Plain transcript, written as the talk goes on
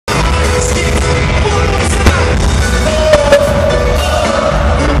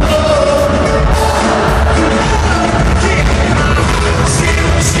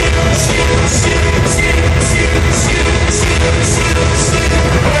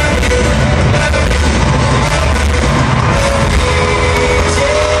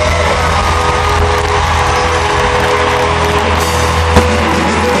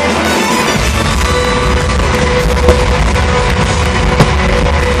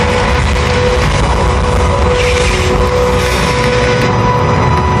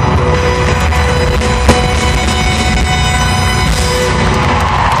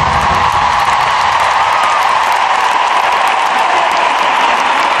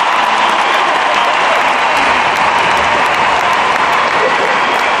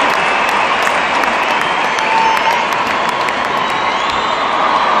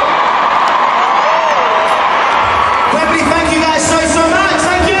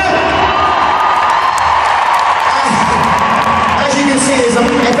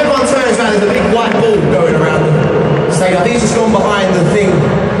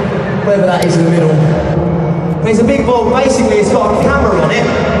that is in the middle. There's a big ball, basically it's got a camera on it.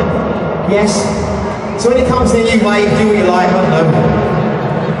 Yes. So when it comes near you, wave, do what you like, I don't know.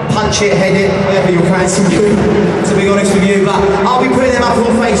 Punch it, head it, whatever you fancy doing, to be honest with you. But I'll be putting them up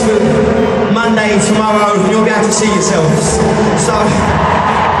on Facebook Monday, tomorrow, and you'll be able to see yourselves. So,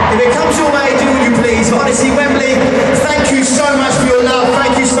 if it comes your way, do what you please. But honestly, Wembley, thank you so much for